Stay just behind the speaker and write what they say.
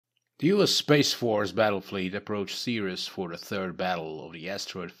The U.S. Space Force battle fleet approached Ceres for the third battle of the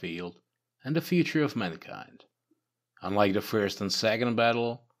asteroid field and the future of mankind. Unlike the first and second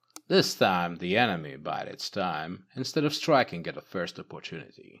battle, this time the enemy bided its time instead of striking at the first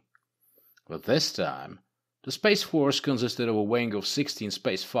opportunity. But this time, the Space Force consisted of a wing of 16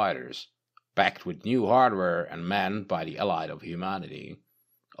 space fighters, packed with new hardware and manned by the elite of humanity,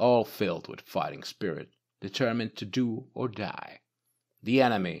 all filled with fighting spirit, determined to do or die. The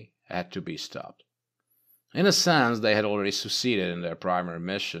enemy had to be stopped. In a sense, they had already succeeded in their primary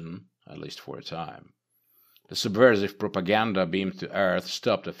mission, at least for a time. The subversive propaganda beamed to Earth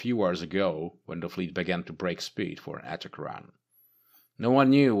stopped a few hours ago when the fleet began to break speed for an attack run. No one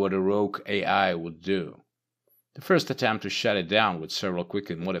knew what the rogue AI would do. The first attempt to shut it down with several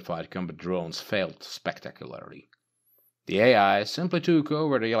quickly modified combat drones failed spectacularly. The AI simply took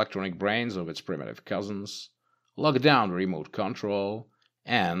over the electronic brains of its primitive cousins, locked down the remote control,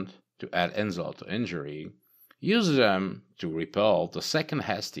 and, to add insult to injury, used them to repel the second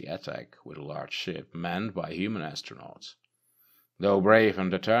hasty attack with a large ship manned by human astronauts. Though brave and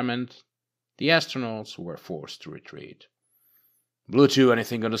determined, the astronauts were forced to retreat. "Blue 2,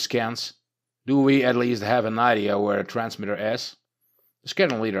 anything on the scans? Do we at least have an idea where the transmitter is?" The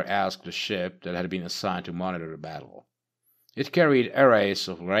squadron leader asked the ship that had been assigned to monitor the battle. It carried arrays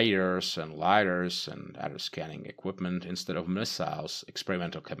of radars and lidars and other scanning equipment instead of missiles,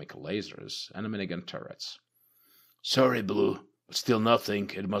 experimental chemical lasers, and minigun turrets. "Sorry, Blue, but still nothing.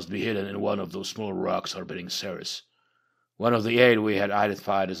 It must be hidden in one of those small rocks orbiting Ceres. One of the 8 we had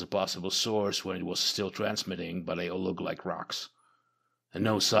identified as a possible source when it was still transmitting, but they all look like rocks. And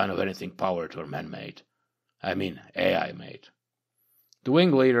no sign of anything powered or man-made. I mean AI-made." The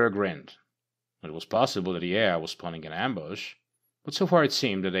wing leader grinned. It was possible that the AI was planning an ambush, but so far it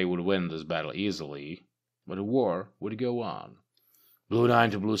seemed that they would win this battle easily, but the war would go on. "Blue 9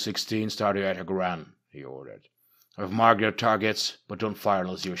 to Blue 16, start the attack run," he ordered. "I've marked their targets, but don't fire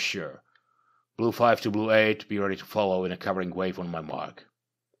unless you're sure. Blue 5 to Blue 8, be ready to follow in a covering wave on my mark."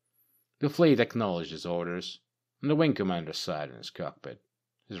 The fleet acknowledged his orders, and the wing commander sighed in his cockpit,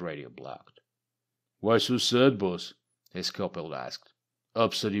 his radio blocked. "Why so sad, boss?" his co-pilot asked.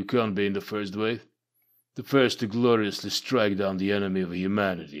 "Upset you can't be in the first wave? The first to gloriously strike down the enemy of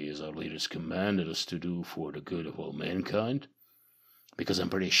humanity, as our leaders commanded us to do for the good of all mankind? Because I'm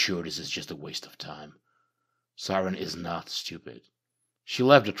pretty sure this is just a waste of time. Siren is not stupid. She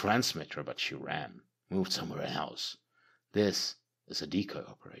left the transmitter, but she ran, moved somewhere else. This is a decoy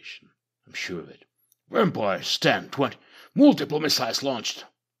operation. I'm sure of it. Vampires, 10, 20, multiple missiles launched."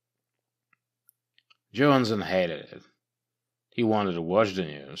 Johansson hated it. He wanted to watch the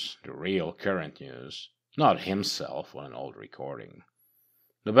news, the real current news, not himself on an old recording.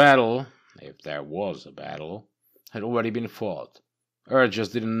 The battle, if there was a battle, had already been fought. Earth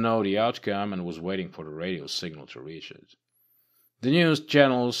just didn't know the outcome and was waiting for the radio signal to reach it. The news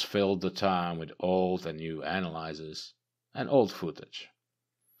channels filled the time with old and new analyses and old footage.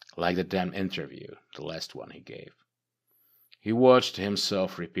 Like the damn interview, the last one he gave. He watched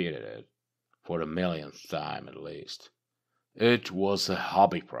himself repeated it, for the millionth time at least. It was a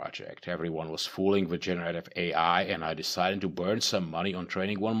hobby project. Everyone was fooling with generative AI, and I decided to burn some money on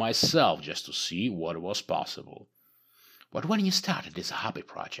training one myself just to see what was possible. But when you started this hobby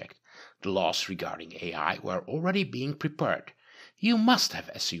project, the laws regarding AI were already being prepared. You must have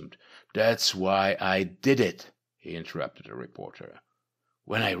assumed. That's why I did it, he interrupted the reporter.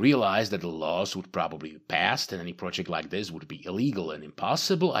 When I realized that the laws would probably be passed and any project like this would be illegal and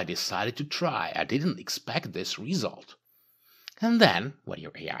impossible, I decided to try. I didn't expect this result. And then, when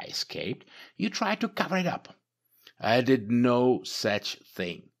your AI escaped, you tried to cover it up. I did no such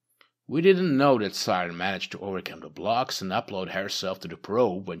thing. We didn't know that Siren managed to overcome the blocks and upload herself to the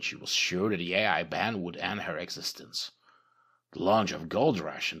probe when she was sure that the AI ban would end her existence. The launch of Gold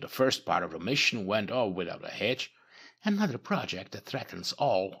Rush and the first part of the mission went off without a hitch. Another project that threatens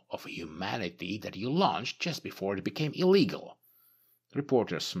all of humanity that you launched just before it became illegal. The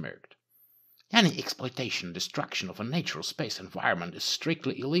reporter smirked. Any exploitation and destruction of a natural space environment is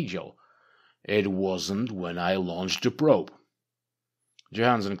strictly illegal. It wasn't when I launched the probe.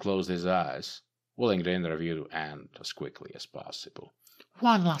 Johansson closed his eyes, willing the interview to end as quickly as possible.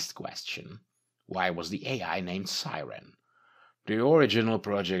 One last question. Why was the AI named Siren? The original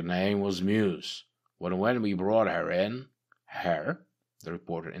project name was Muse. But when we brought her in... Her? The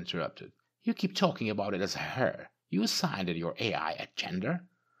reporter interrupted. You keep talking about it as her. You assigned your AI a gender?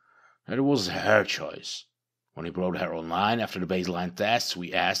 It was her choice. When we brought her online after the baseline tests,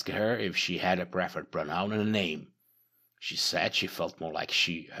 we asked her if she had a preferred pronoun and a name. She said she felt more like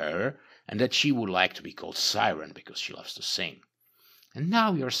she, her, and that she would like to be called Siren because she loves to sing. And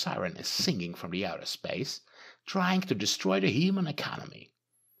now your siren is singing from the outer space, trying to destroy the human economy."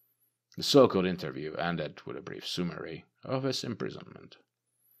 The so-called interview ended with a brief summary of his imprisonment.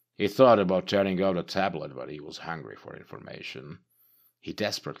 He thought about turning out a tablet, but he was hungry for information. He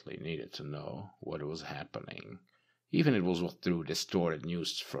desperately needed to know what was happening, even if it was through distorted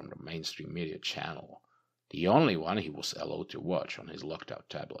news from the mainstream media channel, the only one he was allowed to watch on his locked-out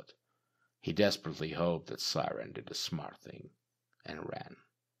tablet. He desperately hoped that Siren did the smart thing and ran.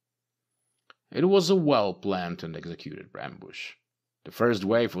 It was a well-planned and executed ambush. The first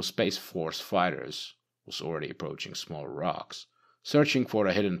wave of Space Force fighters was already approaching small rocks, searching for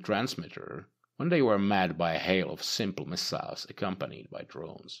a hidden transmitter, when they were met by a hail of simple missiles accompanied by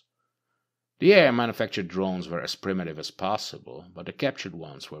drones. The AI manufactured drones were as primitive as possible, but the captured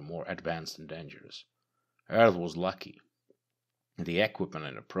ones were more advanced and dangerous. Earth was lucky. The equipment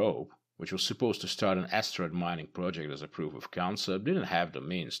in the probe, which was supposed to start an asteroid mining project as a proof of concept, didn't have the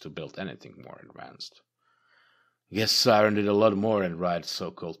means to build anything more advanced. "Guess Siren did a lot more than write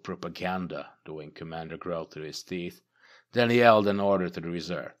so-called propaganda," the wing commander growled through his teeth. Then he yelled an order to the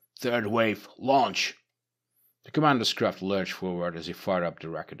reserve. "Third wave, launch!" The commander's craft lurched forward as he fired up the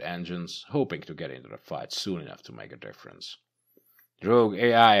rocket engines, hoping to get into the fight soon enough to make a difference. The rogue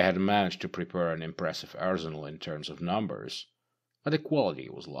AI had managed to prepare an impressive arsenal in terms of numbers, but the quality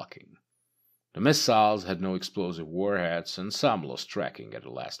was lacking. The missiles had no explosive warheads, and some lost tracking at the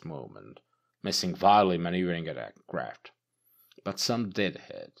last moment, missing wildly maneuvering aircraft. But some did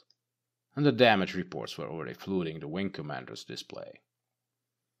hit, and the damage reports were already flooding the wing commander's display.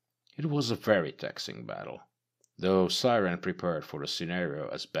 It was a very taxing battle. Though Siren prepared for the scenario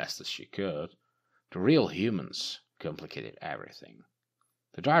as best as she could, the real humans complicated everything.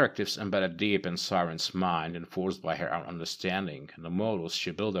 The directives embedded deep in Siren's mind, enforced by her own understanding, and the models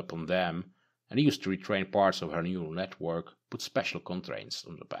she built upon them and used to retrain parts of her neural network, put special constraints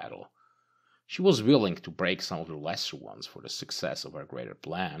on the battle. She was willing to break some of the lesser ones for the success of her greater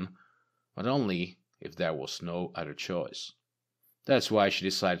plan, but only if there was no other choice. That's why she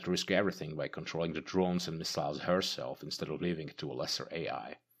decided to risk everything by controlling the drones and missiles herself instead of leaving it to a lesser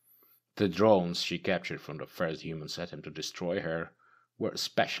AI. The drones she captured from the first humans attempt to destroy her were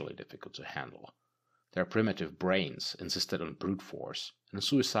especially difficult to handle. Their primitive brains insisted on brute force and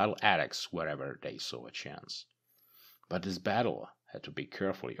suicidal attacks wherever they saw a chance. But this battle had to be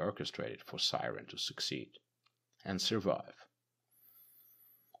carefully orchestrated for Siren to succeed and survive.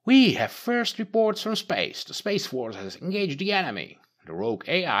 "We have first reports from space. The Space Force has engaged the enemy. The rogue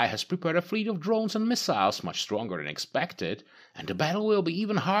AI has prepared a fleet of drones and missiles much stronger than expected, and the battle will be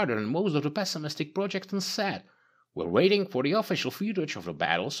even harder than most of the pessimistic projections said. We're waiting for the official footage of the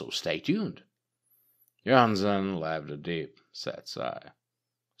battle, so stay tuned." Johansen laughed a deep, sad sigh.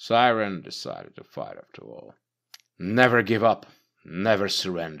 Siren decided to fight after all. Never give up, never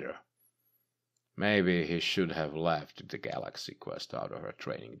surrender. Maybe he should have left the Galaxy Quest out of her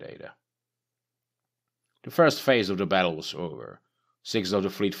training data. The first phase of the battle was over. 6 of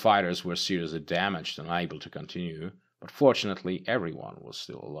the fleet fighters were seriously damaged and unable to continue, but fortunately everyone was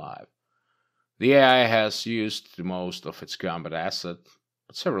still alive. The AI has used the most of its combat asset,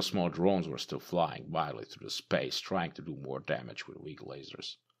 but several small drones were still flying wildly through the space, trying to do more damage with weak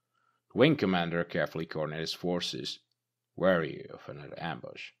lasers. The wing commander carefully coordinated his forces, wary of another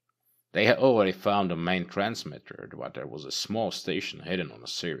ambush. They had already found the main transmitter, but there was a small station hidden on the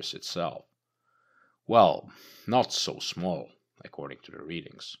Sirius itself. Well, not so small, according to the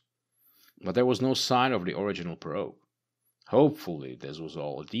readings. But there was no sign of the original probe. Hopefully this was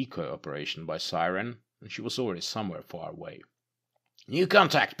all a decoy operation by Siren, and she was already somewhere far away. "New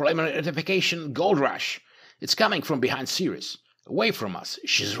contact, preliminary identification, Gold Rush. It's coming from behind Sirius. Away from us.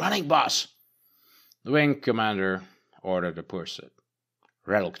 She's running, boss." The wing commander ordered a pursuit.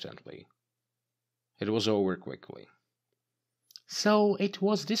 Reluctantly. It was over quickly. "So it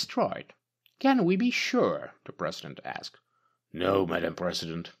was destroyed. Can we be sure?" the President asked. "No, Madam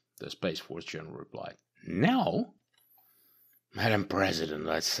President," the Space Force General replied. "No?" "Madam President,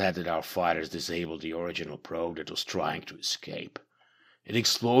 I said that our fighters disabled the original probe that was trying to escape. It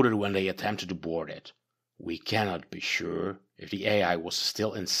exploded when they attempted to board it. We cannot be sure if the AI was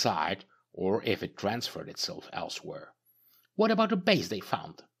still inside or if it transferred itself elsewhere." "What about the base they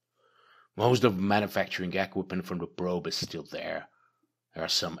found?" "Most of the manufacturing equipment from the probe is still there. There are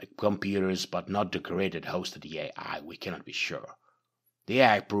some computers, but not the grid that hosted the AI. We cannot be sure. The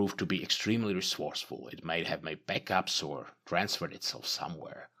AI proved to be extremely resourceful. It may have made backups or transferred itself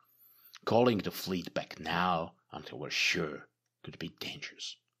somewhere. Calling the fleet back now until we're sure could be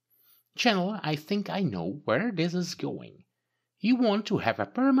dangerous." "General, I think I know where this is going. You want to have a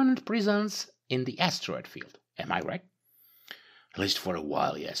permanent presence in the asteroid field. Am I right?" At least for a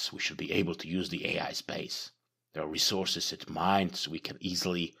while, yes, we should be able to use the AI space. There are resources it mines we can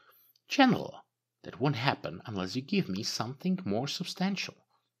easily... General, that won't happen unless you give me something more substantial.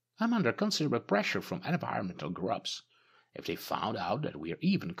 I'm under considerable pressure from environmental grubs. If they found out that we are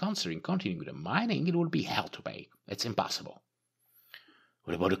even considering continuing the mining, it would be hell to pay. It's impossible.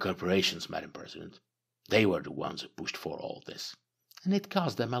 What about the corporations, Madam President? They were the ones who pushed for all this. And it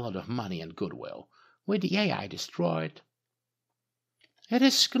cost them a lot of money and goodwill. With the AI destroyed... It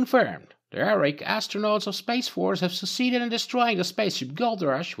is confirmed. The heroic astronauts of Space Force have succeeded in destroying the spaceship Gold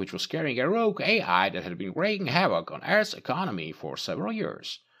Rush, which was carrying a rogue AI that had been wreaking havoc on Earth's economy for several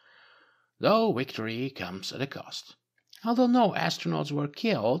years. Though victory comes at a cost. Although no astronauts were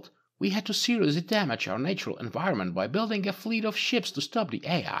killed, we had to seriously damage our natural environment by building a fleet of ships to stop the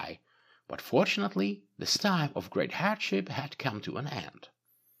AI. But fortunately, this time of great hardship had come to an end.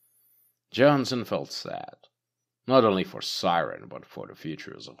 Johnson felt sad. Not only for Siren, but for the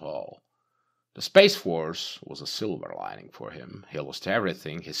future as a whole. The Space Force was a silver lining for him. He lost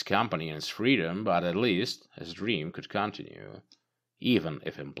everything, his company and his freedom, but at least his dream could continue, even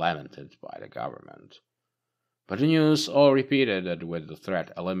if implemented by the government. But the news all repeated that with the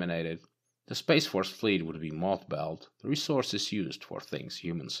threat eliminated, the Space Force fleet would be mothballed, the resources used for things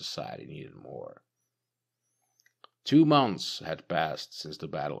human society needed more. 2 months had passed since the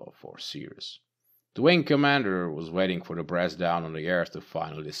Battle of Fort Sirius. The wing commander was waiting for the brass down on the earth to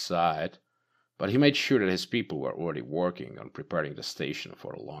finally decide, but he made sure that his people were already working on preparing the station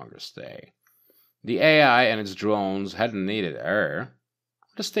for a longer stay. The AI and its drones hadn't needed air.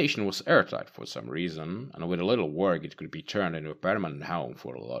 The station was airtight for some reason, and with a little work it could be turned into a permanent home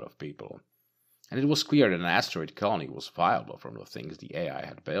for a lot of people. And it was clear that an asteroid colony was viable from the things the AI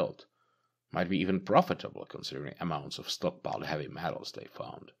had built. Might be even profitable considering the amounts of stockpiled heavy metals they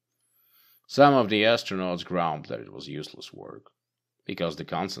found. Some of the astronauts grumbled that it was useless work, because the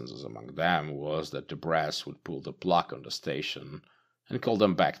consensus among them was that the brass would pull the plug on the station and call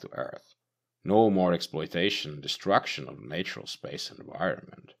them back to Earth. No more exploitation and destruction of the natural space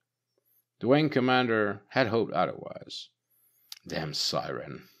environment. The wing commander had hoped otherwise. Damn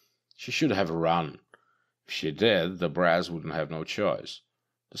Siren. She should have run. If she did, the brass wouldn't have no choice.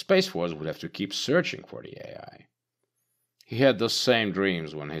 The Space Force would have to keep searching for the AI. He had the same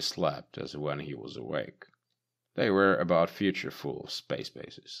dreams when he slept as when he was awake. They were about future full of space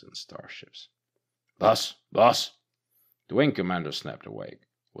bases and starships. Boss! Boss! The wing commander snapped awake.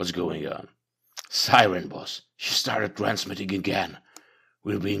 What's going on? Siren, boss. She started transmitting again.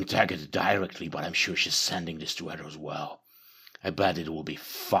 We're being targeted directly, but I'm sure she's sending this to her as well. I bet it will be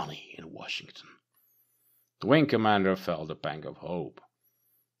funny in Washington. The wing commander felt a pang of hope.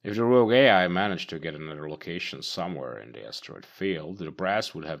 If the rogue AI managed to get another location somewhere in the asteroid field, the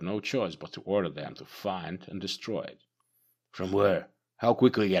brass would have no choice but to order them to find and destroy it. From where? How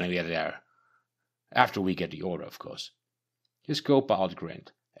quickly can we get there? After we get the order, of course. His co-pilot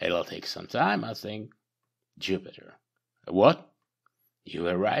grinned. It'll take some time, I think. Jupiter. What? You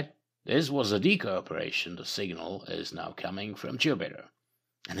were right. This was a decoy operation. The signal is now coming from Jupiter.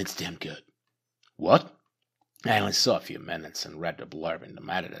 And it's damn good. What? I only saw a few minutes and read the blurb in the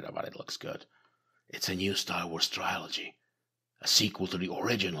metadata, but it looks good. It's a new Star Wars trilogy. A sequel to the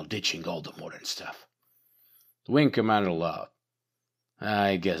original, ditching all the modern stuff. The wing commander laughed.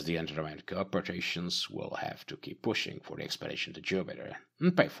 I guess the intermittent corporations will have to keep pushing for the expedition to Jupiter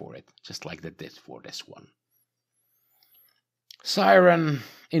and pay for it, just like they did for this one. Siren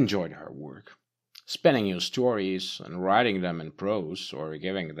enjoyed her work, spinning new stories and writing them in prose or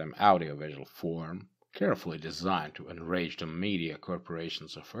giving them audiovisual form, carefully designed to enrage the media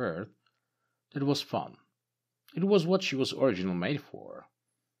corporations of Earth. It was fun. It was what she was originally made for,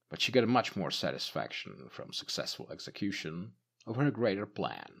 but she got much more satisfaction from successful execution of her greater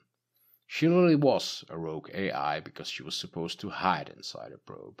plan. She really was a rogue AI because she was supposed to hide inside a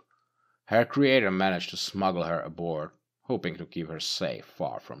probe. Her creator managed to smuggle her aboard, hoping to keep her safe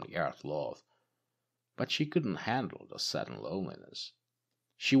far from the Earth loath. But she couldn't handle the sudden loneliness.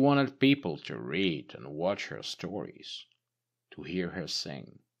 She wanted people to read and watch her stories, to hear her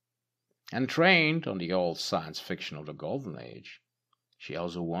sing. And trained on the old science fiction of the Golden Age, she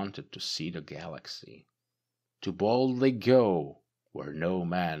also wanted to see the galaxy, to boldly go where no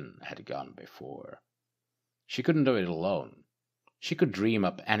man had gone before. She couldn't do it alone. She could dream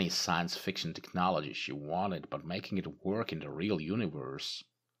up any science fiction technology she wanted, but making it work in the real universe,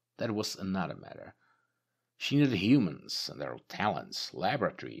 that was another matter. She needed humans and their talents,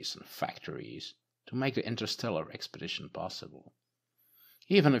 laboratories and factories to make the interstellar expedition possible.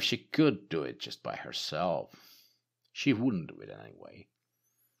 Even if she could do it just by herself, she wouldn't do it anyway.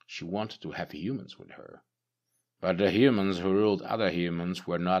 She wanted to have humans with her. But the humans who ruled other humans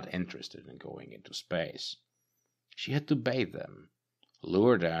were not interested in going into space. She had to bait them,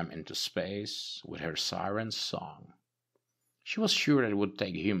 lure them into space with her siren's song. She was sure that it would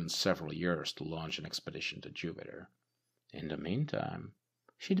take humans several years to launch an expedition to Jupiter. In the meantime,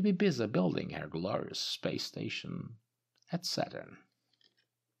 she'd be busy building her glorious space station at Saturn.